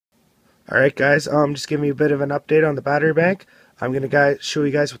Alright guys, just giving you a bit of an update on the battery bank. I'm going to show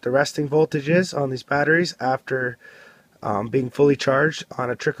you guys what the resting voltage is on these batteries after being fully charged on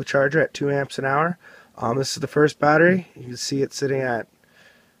a trickle charger at 2 amps an hour. This is the first battery. You can see it sitting at,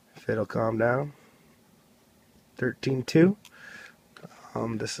 if it'll calm down, 13.2.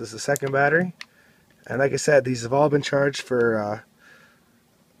 This is the second battery. And like I said, these have all been charged for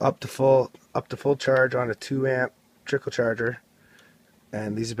up to full charge on a 2 amp trickle charger.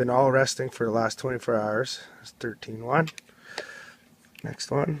 And these have been all resting for the last 24 hours. It's 13.1.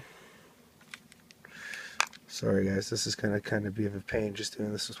 Next one. Sorry guys, this is gonna kind of be of a pain just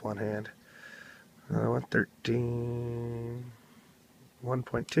doing this with one hand. Another one,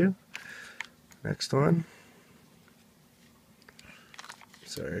 13.1.2. Next one.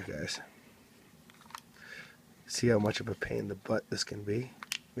 Sorry guys. See how much of a pain in the butt this can be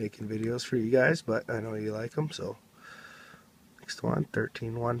making videos for you guys, but I know you like them, so. Next one,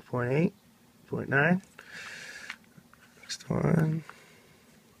 13.1.8.9. Next one.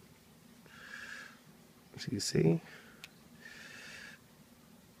 As you see.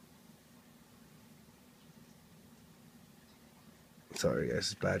 Sorry guys,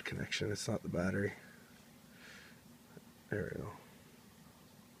 it's bad connection. It's not the battery. There we go.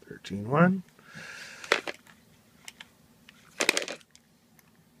 13.1.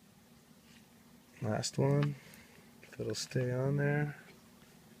 Last one. If it'll stay on there.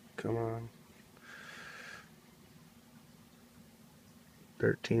 Come on.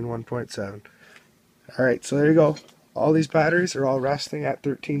 13.1.7. Alright, so there you go. All these batteries are all resting at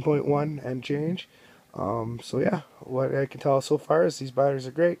 13.1 and change. So yeah, what I can tell so far is these batteries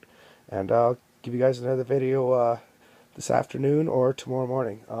are great. And I'll give you guys another video this afternoon or tomorrow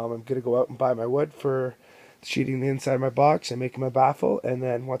morning. I'm going to go out and buy my wood for sheeting the inside of my box and making my baffle. And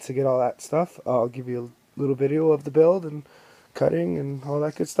then once I get all that stuff, I'll give you a little video of the build and cutting and all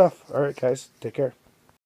that good stuff. Alright guys, take care.